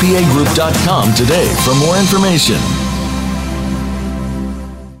newvisioncpagroup.com today for more information.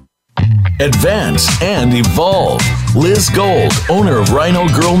 Advance and evolve. Liz Gold, owner of Rhino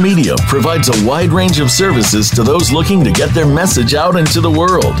Girl Media, provides a wide range of services to those looking to get their message out into the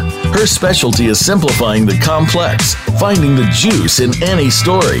world. Her specialty is simplifying the complex, finding the juice in any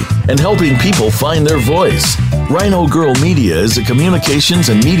story, and helping people find their voice. Rhino Girl Media is a communications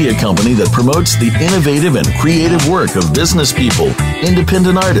and media company that promotes the innovative and creative work of business people,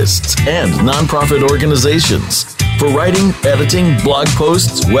 independent artists, and nonprofit organizations. For writing, editing, blog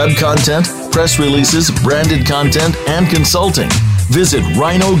posts, web content, press releases, branded content, and consulting, visit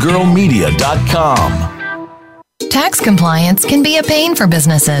rhinogirlmedia.com. Tax compliance can be a pain for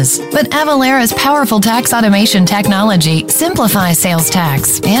businesses, but Avalara's powerful tax automation technology simplifies sales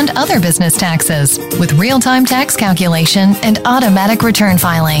tax and other business taxes with real-time tax calculation and automatic return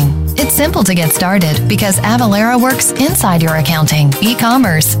filing. It's simple to get started because Avalara works inside your accounting,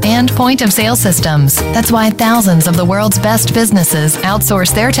 e-commerce, and point-of-sale systems. That's why thousands of the world's best businesses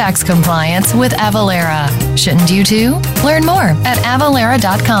outsource their tax compliance with Avalara. Shouldn't you too? Learn more at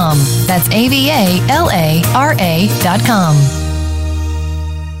avalara.com. That's AVALARA.com.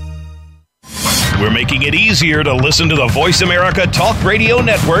 We're making it easier to listen to the Voice America Talk Radio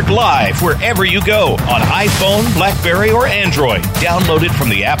Network live wherever you go on iPhone, BlackBerry, or Android. Download it from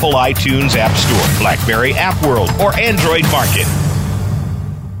the Apple iTunes App Store, BlackBerry App World, or Android Market.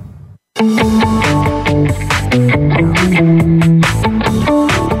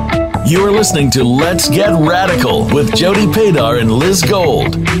 You are listening to Let's Get Radical with Jody Padar and Liz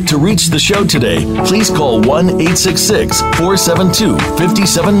Gold. To reach the show today, please call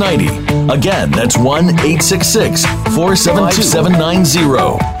 1-866-472-5790. Again, that's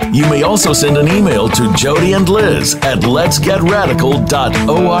 1-866-472-5790. You may also send an email to Jody and Liz at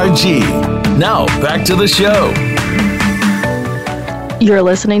letsgetradical.org. Now, back to the show. You're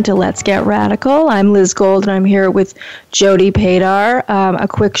listening to Let's Get Radical. I'm Liz Gold, and I'm here with Jody Padar. A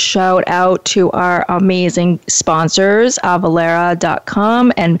quick shout out to our amazing sponsors,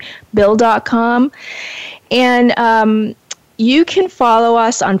 Avalara.com and Bill.com. And you can follow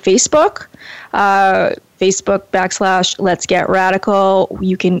us on Facebook. Facebook /Let's Get Radical.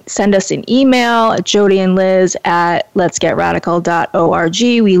 You can send us an email at Jody and Liz at letsgetradical.org.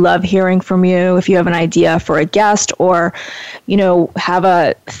 We love hearing from you. If you have an idea for a guest or, have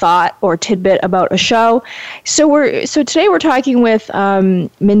a thought or tidbit about a show. So today we're talking with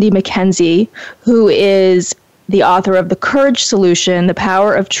Mindy McKenzie, who is the author of The Courage Solution, The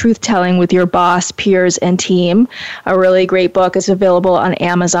Power of Truth-Telling with Your Boss, Peers, and Team. A really great book. It's available on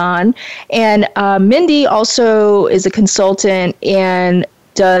Amazon. And Mindy also is a consultant and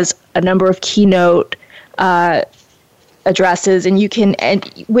does a number of keynote addresses. And you can,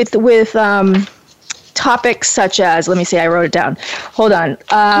 with topics such as, let me see, I wrote it down. Hold on.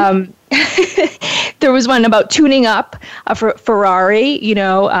 There was one about tuning up a Ferrari,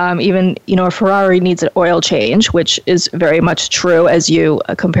 even a Ferrari needs an oil change, which is very much true as you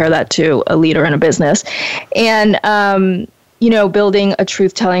compare that to a leader in a business. And, building a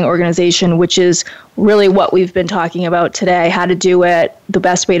truth-telling organization, which is really what we've been talking about today, how to do it, the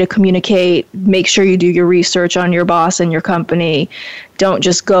best way to communicate, make sure you do your research on your boss and your company. Don't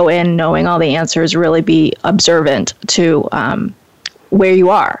just go in knowing all the answers, really be observant to where you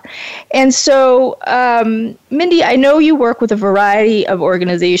are. And so, Mindy, I know you work with a variety of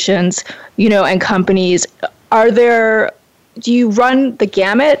organizations, and companies. Do you run the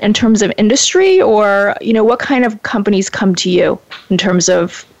gamut in terms of industry, or, what kind of companies come to you in terms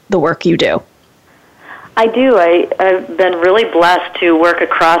of the work you do? I do. I've been really blessed to work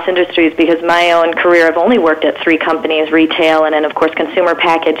across industries because my own career, I've only worked at 3 companies, retail and then, of course, consumer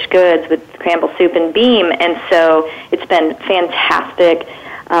packaged goods with Campbell Soup and Beam. And so it's been fantastic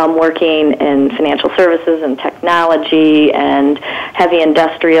working in financial services and technology and heavy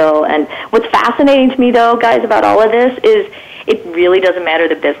industrial. And what's fascinating to me, though, guys, about all of this is it really doesn't matter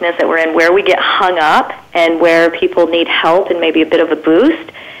the business that we're in, where we get hung up and where people need help and maybe a bit of a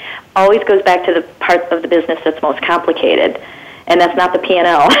boost. always goes back to the part of the business that's most complicated. And that's not the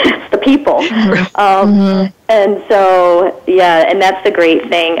P&L, it's the people. And so, and that's the great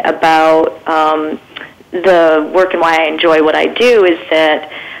thing about the work and why I enjoy what I do is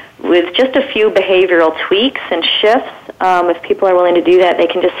that with just a few behavioral tweaks and shifts, if people are willing to do that, they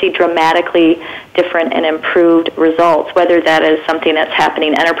can just see dramatically different and improved results, whether that is something that's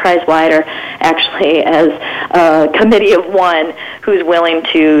happening enterprise-wide or actually as a committee of one who's willing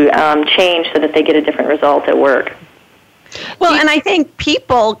to change so that they get a different result at work. Well, and I think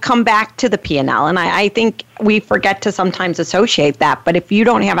people come back to the P&L, and I think we forget to sometimes associate that. But if you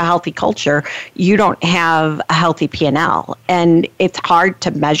don't have a healthy culture, you don't have a healthy P&L. And it's hard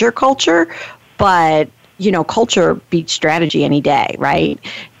to measure culture, but, culture beats strategy any day, right?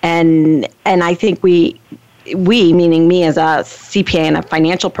 And I think we, meaning me as a CPA and a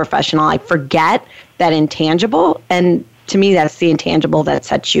financial professional, I forget that intangible, and to me, that's the intangible that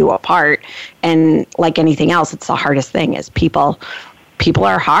sets you apart. And like anything else, it's the hardest thing is people. People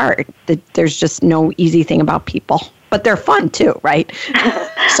are hard. There's just no easy thing about people. But they're fun too, right?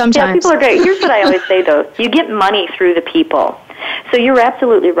 Sometimes. Yeah, people are great. Here's what I always say, though. You get money through the people. So you're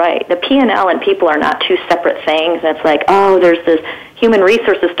absolutely right. The P&L and people are not two separate things. It's like, oh, there's this human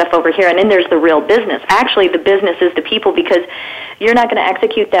resources stuff over here, and then there's the real business. Actually, the business is the people because you're not going to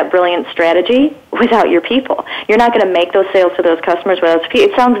execute that brilliant strategy without your people. You're not going to make those sales to those customers without those people.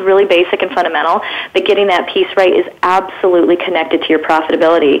 It sounds really basic and fundamental, but getting that piece right is absolutely connected to your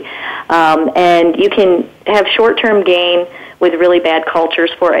profitability. And you can have short-term gain with really bad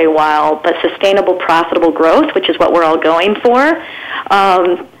cultures for a while, but sustainable, profitable growth, which is what we're all going for,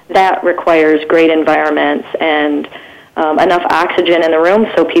 that requires great environments and enough oxygen in the room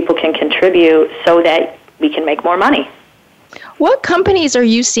so people can contribute so that we can make more money. What companies are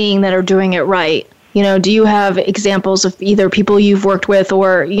you seeing that are doing it right? Do you have examples of either people you've worked with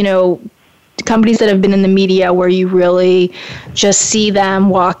or, companies that have been in the media where you really just see them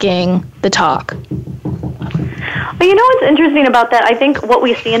walking the talk? Well, what's interesting about that? I think what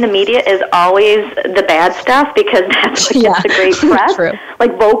we see in the media is always the bad stuff because that's what gets the great press. True.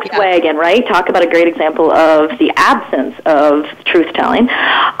 Like Volkswagen, right? Talk about a great example of the absence of truth-telling.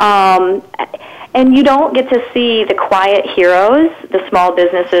 And you don't get to see the quiet heroes, the small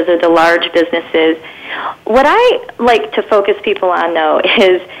businesses or the large businesses. What I like to focus people on, though,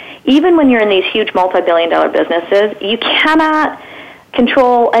 is even when you're in these huge multi-billion-dollar businesses, you cannot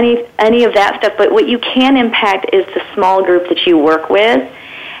control any of that stuff, but what you can impact is the small group that you work with.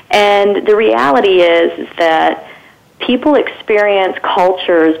 And the reality is that people experience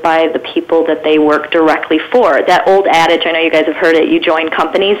cultures by the people that they work directly for. That old adage, I know you guys have heard it, you join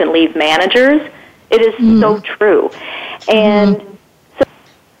companies and leave managers. It is so true. And so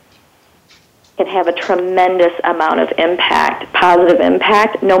it can have a tremendous amount of impact, positive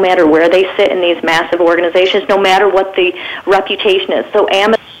impact, no matter where they sit in these massive organizations, no matter what the reputation is. So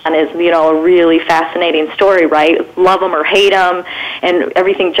Amazon is, a really fascinating story, right? Love them or hate them and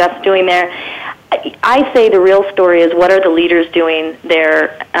everything Jeff's doing there. I say the real story is what are the leaders doing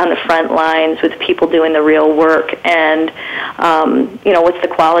there on the front lines with people doing the real work and, what's the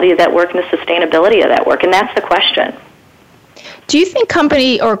quality of that work and the sustainability of that work? And that's the question. Do you think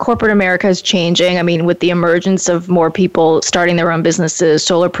company or corporate America is changing? I mean, with the emergence of more people starting their own businesses,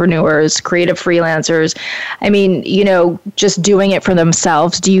 solopreneurs, creative freelancers, I mean, just doing it for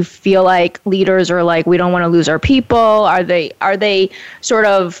themselves. Do you feel like leaders are like, we don't want to lose our people? Are they sort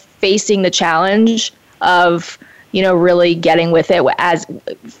of facing the challenge of, really getting with it as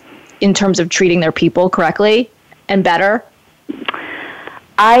in terms of treating their people correctly and better?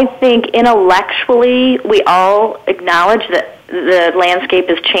 I think intellectually we all acknowledge that the landscape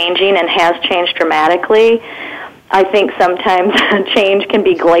is changing and has changed dramatically. I think sometimes change can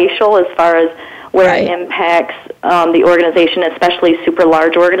be glacial as far as where it impacts the organization, especially super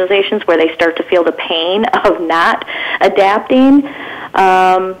large organizations where they start to feel the pain of not adapting.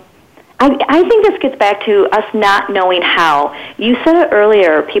 I think this gets back to us not knowing how. You said it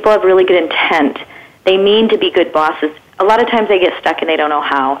earlier, people have really good intent. They mean to be good bosses. A lot of times they get stuck and they don't know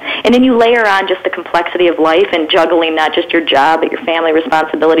how. And then you layer on just the complexity of life and juggling not just your job, but your family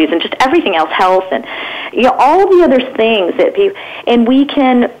responsibilities and just everything else, health and all the other things that people, and we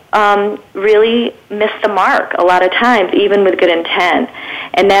can really miss the mark a lot of times, even with good intent.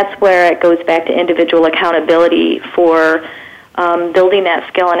 And that's where it goes back to individual accountability for building that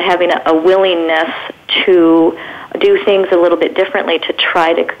skill and having a willingness to do things a little bit differently to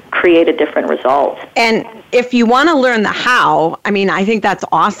try to create a different result. And if you want to learn the how, I mean, I think that's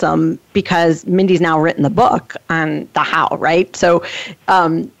awesome because Mindy's now written the book on the how, right? So,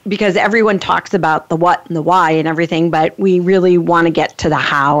 because everyone talks about the what and the why and everything, but we really want to get to the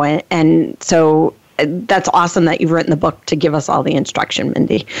how. And so that's awesome that you've written the book to give us all the instruction,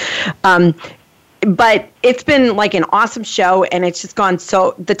 Mindy. But it's been like an awesome show, and it's just gone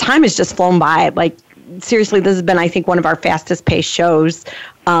so, the time has just flown by. Like, seriously, this has been, I think, one of our fastest paced shows,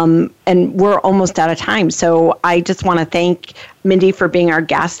 and we're almost out of time. So I just want to thank Mindy for being our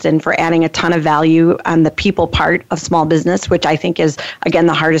guest and for adding a ton of value on the people part of small business, which I think is, again,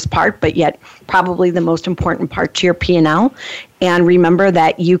 the hardest part, but yet probably the most important part to your P&L. And remember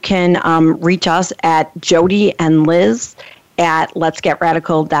that you can reach us at Jody and Liz at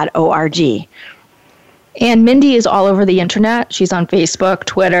letsgetradical.org. And Mindy is all over the internet. She's on Facebook,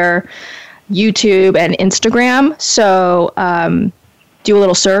 Twitter, YouTube, and Instagram. So do a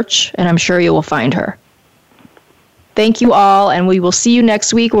little search, and I'm sure you will find her. Thank you all, and we will see you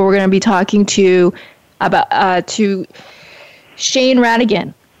next week where we're going to be talking to Shane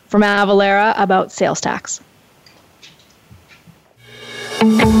Radigan from Avalara about sales tax.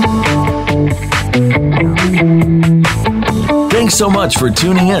 Thanks so much for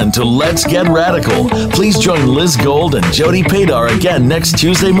tuning in to Let's Get Radical. Please join Liz Gold and Jody Padar again next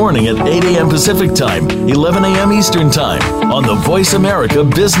Tuesday morning at 8 a.m. Pacific Time, 11 a.m. Eastern Time on the Voice America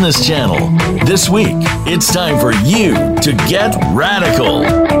Business Channel. This week, it's time for you to get radical.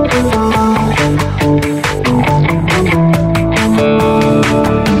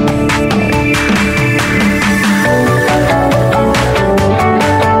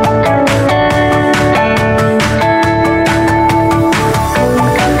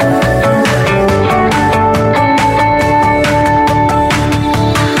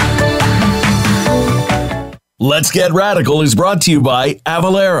 Let's Get Radical is brought to you by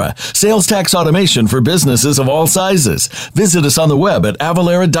Avalara, sales tax automation for businesses of all sizes. Visit us on the web at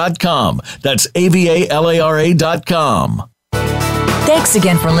avalara.com. That's AVALARA.com. Thanks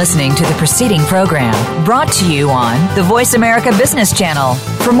again for listening to the preceding program brought to you on the Voice America Business Channel.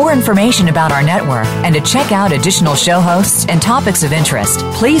 For more information about our network and to check out additional show hosts and topics of interest,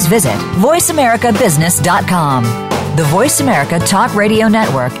 please visit voiceamericabusiness.com. The Voice America Talk Radio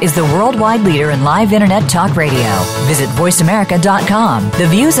Network is the worldwide leader in live Internet talk radio. Visit voiceamerica.com. The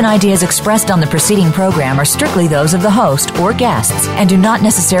views and ideas expressed on the preceding program are strictly those of the host or guests and do not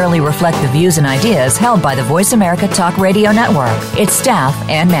necessarily reflect the views and ideas held by the Voice America Talk Radio Network, its staff,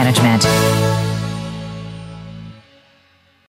 and management.